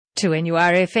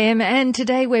2NURFM, and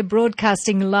today we're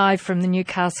broadcasting live from the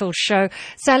Newcastle show.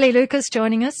 Sally Lucas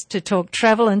joining us to talk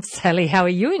travel. And Sally, how are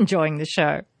you enjoying the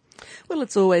show? Well,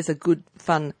 it's always a good,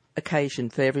 fun occasion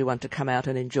for everyone to come out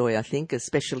and enjoy, I think,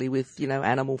 especially with,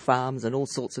 animal farms and all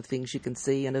sorts of things you can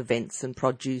see and events and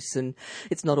produce. And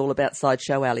it's not all about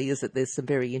Sideshow Alley, is it? There's some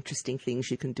very interesting things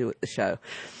you can do at the show.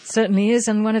 Certainly is.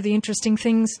 And one of the interesting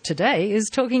things today is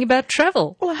talking about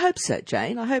travel. Well, I hope so,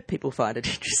 Jane. I hope people find it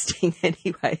interesting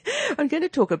anyway. I'm going to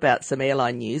talk about some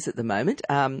airline news at the moment.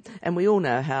 And we all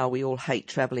know how we all hate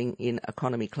travelling in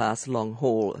economy class long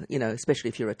haul, especially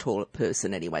if you're a tall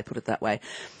person anyway, put it that way.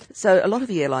 So a lot of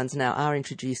the airlines now are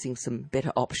introducing some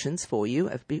better options for you.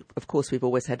 Of course, we've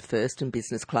always had first and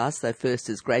business class, though first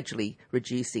is gradually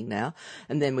reducing now.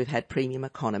 And then we've had premium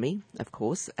economy, of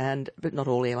course, but not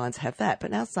all airlines have that.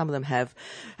 But now some of them have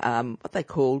what they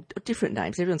call different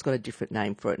names. Everyone's got a different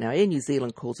name for it now. Air New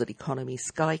Zealand calls it Economy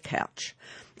Sky Couch.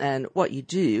 And what you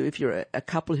do, if you're a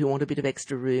couple who want a bit of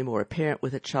extra room, or a parent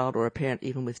with a child, or a parent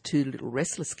even with two little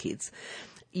restless kids,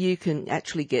 you can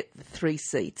actually get 3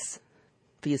 seats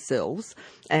for yourselves,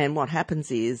 and what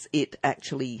happens is it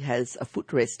actually has a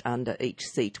footrest under each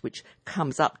seat which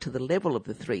comes up to the level of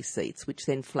the 3 seats, which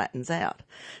then flattens out.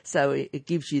 So it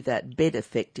gives you that bed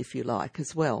effect, if you like,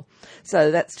 as well. So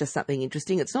that's just something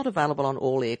interesting. It's not available on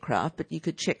all aircraft, but you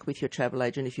could check with your travel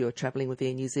agent if you're travelling with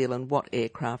Air New Zealand what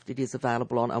aircraft it is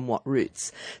available on and what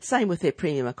routes. Same with their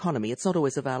premium economy. It's not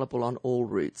always available on all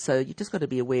routes, so you just got to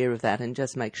be aware of that and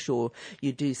just make sure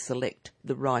you do select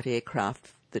the right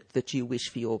aircraft that you wish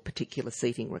for your particular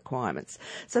seating requirements.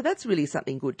 So that's really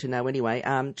something good to know anyway.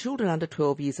 Children under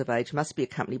 12 years of age must be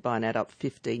accompanied by an adult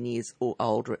 15 years or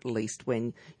older at least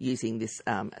when using this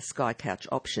Sky Couch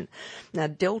option. Now,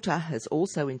 Delta has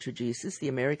also introduced this, the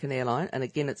American airline, and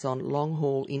again it's on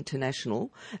long-haul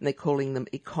international, and they're calling them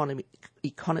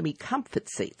economy comfort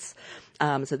seats.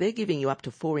 So they're giving you up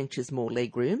to 4 inches more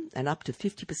legroom and up to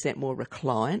 50% more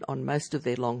recline on most of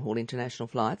their long-haul international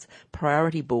flights,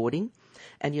 priority boarding,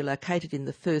 and you're located in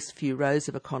the first few rows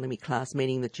of economy class,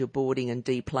 meaning that your boarding and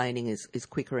deplaning is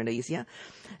quicker and easier.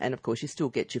 And, of course, you still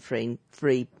get your free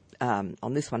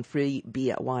on this one, free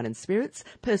beer, wine and spirits,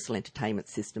 personal entertainment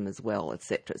system as well,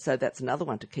 etc. So that's another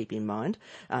one to keep in mind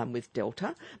with Delta.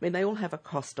 I mean, they all have a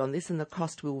cost on this, and the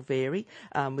cost will vary.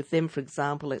 With them, for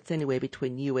example, it's anywhere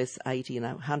between US 80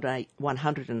 and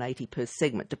 180 per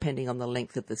segment, depending on the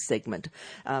length of the segment.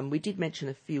 We did mention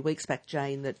a few weeks back,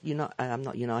 Jane, that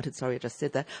not United, sorry, I just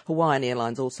said that. Hawaiian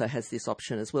Airlines also has this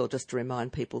option as well, just to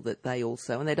remind people that they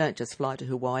also, and they don't just fly to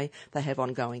Hawaii, they have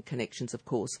ongoing connections, of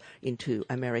course, into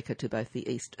America, to both the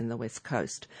east and the west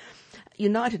coast.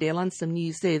 United Airlines, some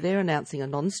news there. They're announcing a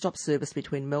non-stop service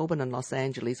between Melbourne and Los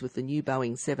Angeles with the new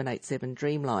Boeing 787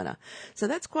 Dreamliner. So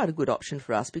that's quite a good option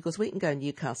for us because we can go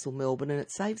Newcastle, Melbourne, and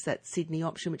it saves that Sydney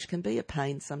option, which can be a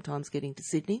pain sometimes getting to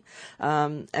Sydney.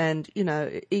 And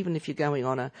even if you're going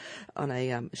on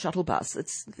a shuttle bus,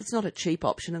 it's not a cheap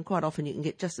option, and quite often you can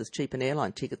get just as cheap an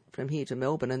airline ticket from here to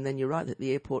Melbourne, and then you're right at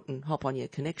the airport and hop on your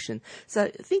connection.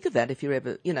 So think of that if you're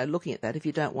ever looking at that. If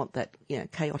you don't want that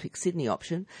chaotic Sydney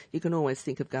option, you can always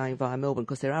think of going via Melbourne,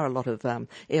 because there are a lot of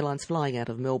airlines flying out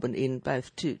of Melbourne in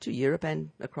both to Europe and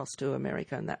across to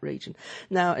America and that region.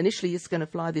 Now, initially it's going to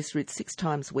fly this route 6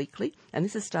 times weekly, and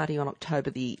this is starting on October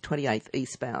the 28th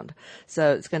eastbound.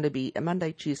 So it's going to be a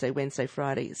Monday, Tuesday, Wednesday,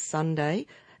 Friday, Sunday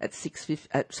at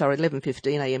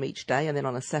 11:15 a.m. each day, and then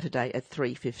on a Saturday at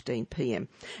 3:15 p.m.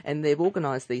 And they've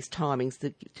organised these timings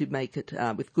to make it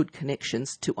with good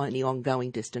connections to any ongoing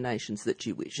destinations that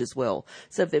you wish as well.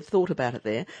 So they've thought about it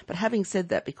there. But having said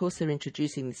that, because they're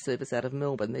introducing this service out of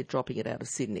Melbourne, they're dropping it out of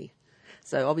Sydney.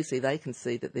 So obviously they can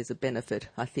see that there's a benefit,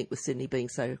 I think, with Sydney being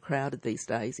so crowded these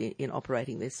days in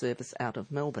operating their service out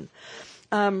of Melbourne.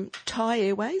 Thai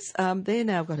Airways, they're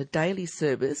now got a daily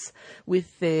service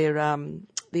with their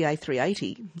the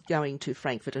A380 going to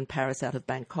Frankfurt and Paris out of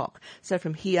Bangkok. So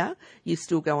from here, you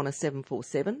still go on a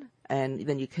 747, and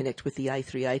then you connect with the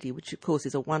A380, which of course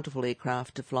is a wonderful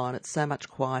aircraft to fly, and it's so much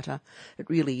quieter. It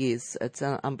really is. It's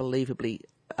unbelievably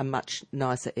a much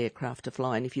nicer aircraft to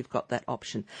fly in if you've got that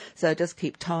option. So just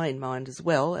keep Thai in mind as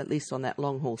well, at least on that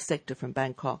long-haul sector from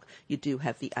Bangkok, you do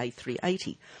have the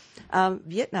A380.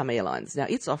 Vietnam Airlines, now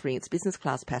it's offering its business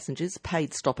class passengers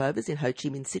paid stopovers in Ho Chi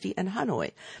Minh City and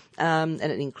Hanoi, and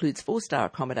it includes 4-star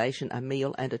accommodation, a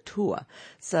meal and a tour.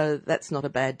 So that's not a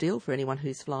bad deal for anyone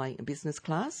who's flying business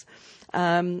class.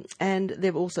 And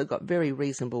they've also got very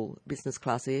reasonable business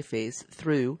class airfares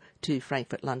through to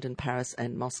Frankfurt, London, Paris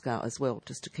and Moscow as well,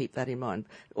 just just to keep that in mind.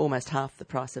 Almost half the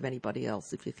price of anybody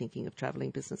else if you're thinking of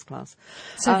travelling business class.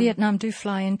 So Vietnam do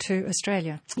fly into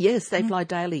Australia? Yes, they fly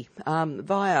daily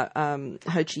via Ho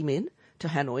Chi Minh to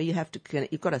Hanoi.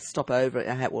 You've got to stop over,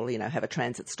 have a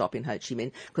transit stop in Ho Chi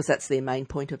Minh because that's their main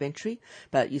point of entry.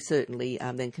 But you certainly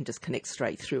then can just connect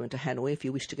straight through into Hanoi if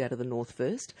you wish to go to the north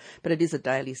first. But it is a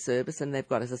daily service, and they've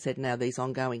got, as I said, now these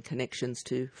ongoing connections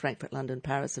to Frankfurt, London,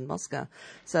 Paris, and Moscow.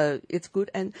 So it's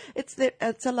good, and it's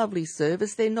a lovely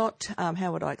service. They're not,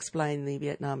 how would I explain the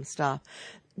Vietnam staff?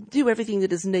 Do everything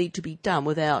that is need to be done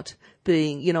without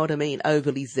being, you know what I mean,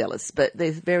 overly zealous. But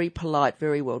they're very polite,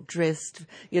 very well dressed,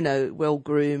 well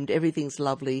groomed. Everything's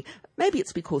lovely. Maybe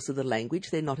it's because of the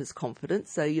language. They're not as confident,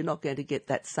 so you're not going to get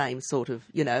that same sort of,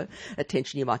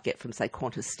 attention you might get from, say,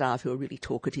 Qantas staff who are really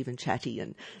talkative and chatty.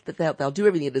 But they'll do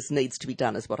everything that needs to be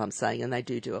done, is what I'm saying, and they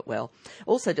do it well.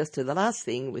 Also, just to the last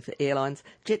thing with the airlines,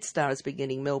 Jetstar is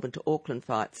beginning Melbourne to Auckland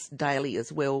flights daily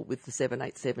as well with the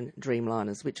 787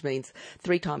 Dreamliners, which means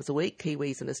 3 times a week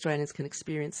Kiwis and Australians can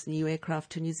experience new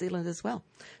aircraft to New Zealand as well.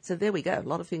 So there we go. A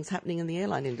lot of things happening in the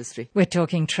airline industry. We're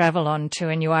talking travel on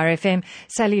 2NURFM.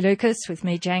 Sally Lucas with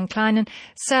me, Jane Kleinen.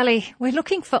 Sally, we're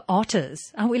looking for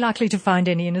otters. Are we likely to find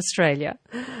any in Australia?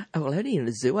 Oh, well, only in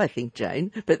a zoo, I think,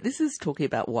 Jane. But this is talking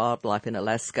about wildlife in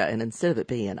Alaska, and instead of it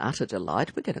being an utter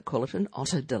delight, we're going to call it an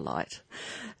otter delight.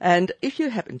 And if you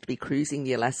happen to be cruising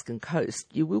the Alaskan coast,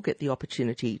 you will get the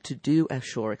opportunity to do a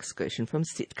shore excursion from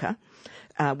Sitka,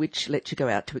 which lets you go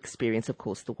out to experience, of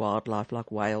course, the wildlife like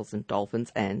whales and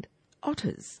dolphins and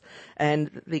otters.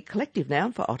 And the collective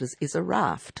noun for otters is a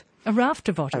raft. A raft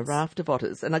of otters. A raft of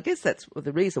otters. And I guess that's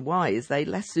the reason why is they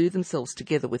lasso themselves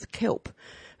together with kelp,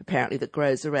 apparently, that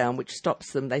grows around, which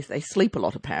stops them. They sleep a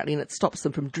lot, apparently, and it stops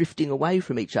them from drifting away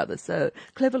from each other. So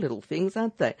clever little things,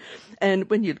 aren't they? And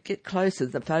when you get closer,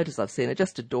 the photos I've seen are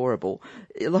just adorable.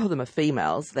 A lot of them are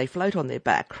females. They float on their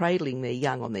back, cradling their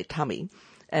young on their tummy.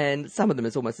 And some of them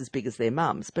is almost as big as their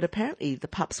mums. But apparently the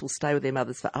pups will stay with their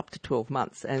mothers for up to 12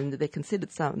 months, and they're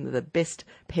considered some of the best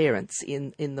parents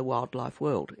in the wildlife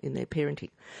world in their parenting.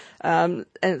 And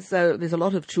so there's a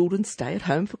lot of children stay at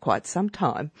home for quite some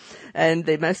time, and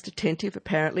they're most attentive,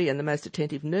 apparently, and the most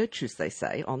attentive nurturers, they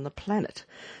say, on the planet.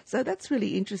 So that's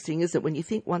really interesting, isn't it? When you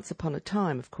think once upon a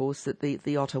time, of course, that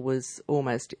the otter was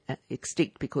almost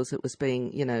extinct because it was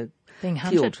being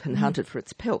killed and hunted for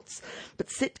its pelts. But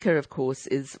Sitka, of course,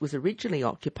 was originally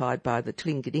occupied by the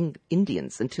Tlingit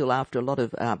Indians until after a lot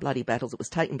of bloody battles it was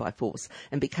taken by force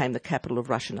and became the capital of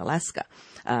Russian Alaska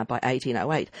by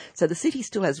 1808. So the city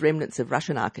still has remnants of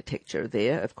Russian architecture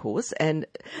there, of course, and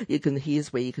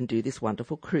here's where you can do this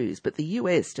wonderful cruise. But the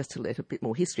US, just to let a bit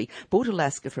more history, bought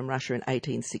Alaska from Russia in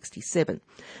 1867.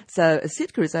 So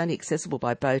Sitka is only accessible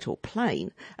by boat or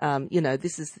plane.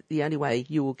 This is the only way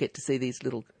you will get to see these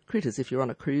little critters if you're on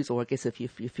a cruise, or I guess if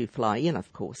you fly in,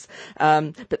 of course.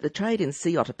 But the trade in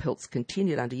sea otter pelts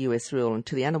continued under US rule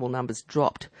until the animal numbers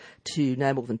dropped to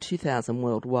no more than 2,000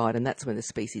 worldwide, and that's when the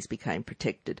species became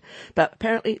protected. But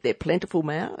apparently they're plentiful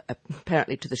now,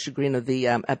 apparently to the chagrin of the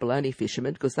abalone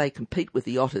fishermen, because they compete with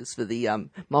the otters for the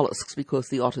molluscs because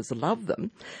the otters love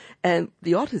them. And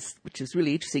the otters, which is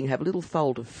really interesting, have a little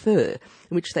fold of fur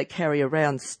in which they carry a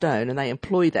round stone, and they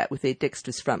employ that with their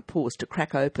dexterous front paws to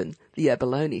crack open the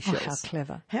abalone shells. Oh, how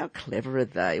clever. How clever are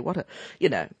they? What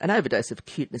an overdose of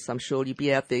cuteness, I'm sure. You'd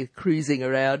be out there cruising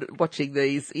around watching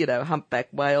these, humpback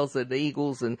whales and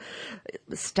eagles and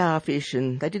starfish,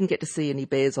 and they didn't get to see any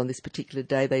bears on this particular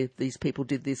day. These people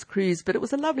did this cruise, but it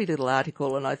was a lovely little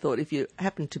article, and I thought if you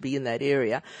happen to be in that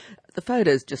area, the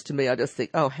photos just to me, I just think,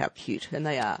 oh, how cute. And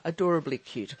they are adorably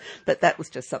cute. But that was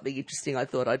just something interesting I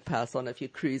thought I'd pass on if you're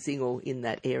cruising or in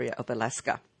that area of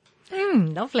Alaska.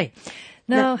 Lovely.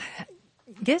 Now,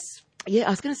 yes? Yeah,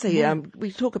 I was going to say,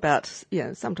 we talk about,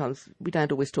 sometimes we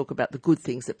don't always talk about the good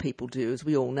things that people do, as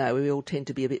we all know. We all tend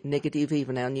to be a bit negative,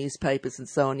 even our newspapers and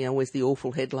so on, always the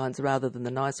awful headlines rather than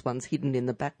the nice ones hidden in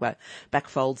the back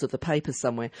folds of the paper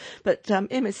somewhere. But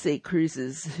MSC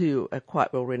Cruises, who are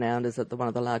quite well renowned as one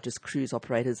of the largest cruise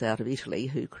operators out of Italy,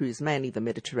 who cruise mainly the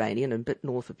Mediterranean and a bit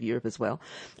north of Europe as well,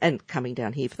 and coming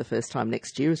down here for the first time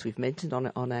next year, as we've mentioned,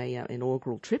 on a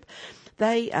inaugural trip,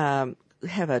 they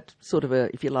have a sort of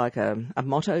if you like, a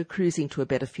motto, cruising to a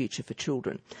better future for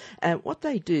children. And what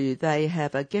they do, they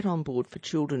have a Get On Board for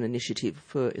Children initiative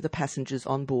for the passengers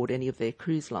on board any of their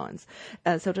cruise lines.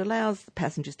 So it allows the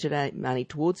passengers to donate money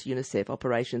towards UNICEF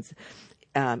operations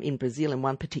in Brazil in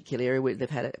one particular area where they've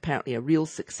had apparently a real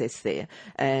success there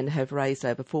and have raised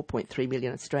over 4.3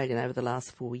 million Australian over the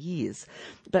last 4 years.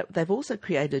 But they've also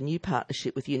created a new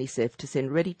partnership with UNICEF to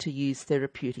send ready-to-use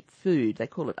therapeutic food, they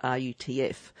call it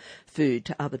RUTF, food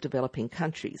to other developing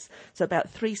countries. So about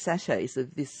 3 sachets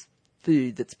of this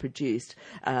food that's produced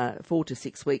 4 to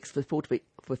 6 weeks for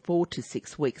 4 to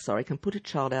 6 weeks, can put a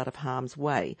child out of harm's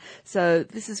way. So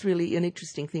this is really an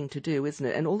interesting thing to do, isn't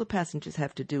it? And all the passengers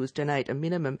have to do is donate a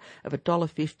minimum of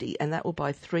 $1.50, and that will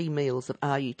buy 3 meals of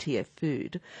RUTF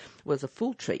food. Whereas a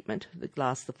full treatment that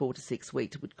lasts the 4 to 6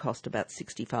 weeks would cost about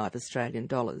 $65 Australian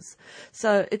dollars.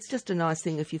 So it's just a nice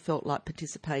thing if you felt like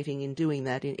participating in doing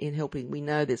that, in helping. We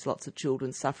know there's lots of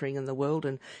children suffering in the world,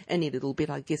 and any little bit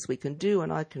I guess we can do,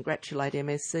 and I congratulate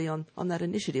MSC on that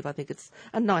initiative. I think it's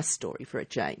a nice story for a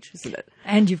change, isn't it?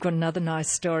 And you've got another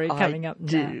nice story coming up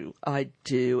now. I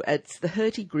do. It's the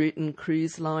Hurtigruten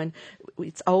cruise line.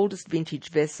 Its oldest vintage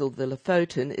vessel, the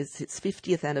Lofoten, is its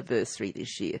 50th anniversary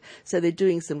this year. So they're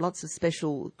doing lots of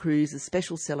special cruises,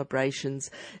 special celebrations,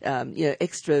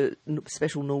 extra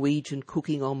special Norwegian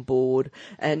cooking on board.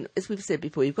 And as we've said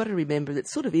before, you've got to remember that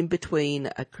it's sort of in between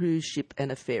a cruise ship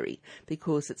and a ferry,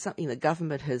 because it's something the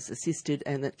government has assisted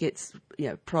and that gets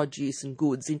produce and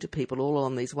goods into people all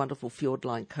on these wonderful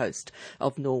fjord-line coast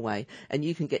of Norway. And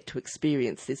you can get to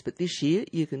experience this, but this year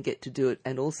you can get to do it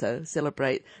and also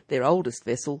celebrate their oldest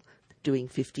vessel doing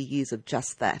 50 years of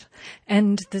just that.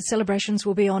 And the celebrations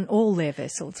will be on all their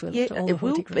vessels, will it? Yeah, it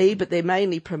will be, but they're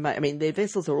mainly their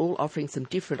vessels are all offering some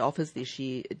different offers this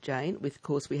year, Jane. Of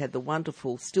course, we had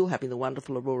still having the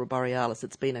wonderful Aurora Borealis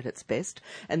that's been at its best,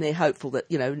 and they're hopeful that,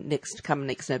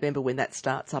 next November when that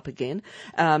starts up again.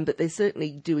 But they're certainly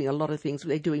doing a lot of things.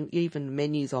 They're doing even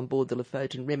menus on board the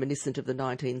Lofoten reminiscent of the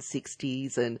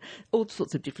 1960s and all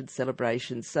sorts of different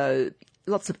celebrations. So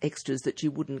lots of extras that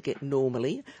you wouldn't get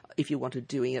normally if you wanted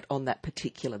doing it on that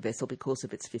particular vessel because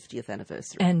of its 50th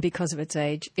anniversary. And because of its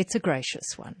age, it's a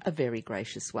gracious one. A very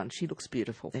gracious one. She looks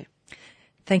beautiful there.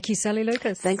 Thank you, Sally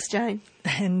Lucas. Thanks, Jane.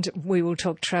 And we will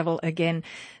talk travel again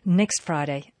next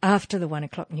Friday after the 1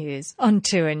 o'clock news on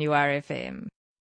 2NURFM.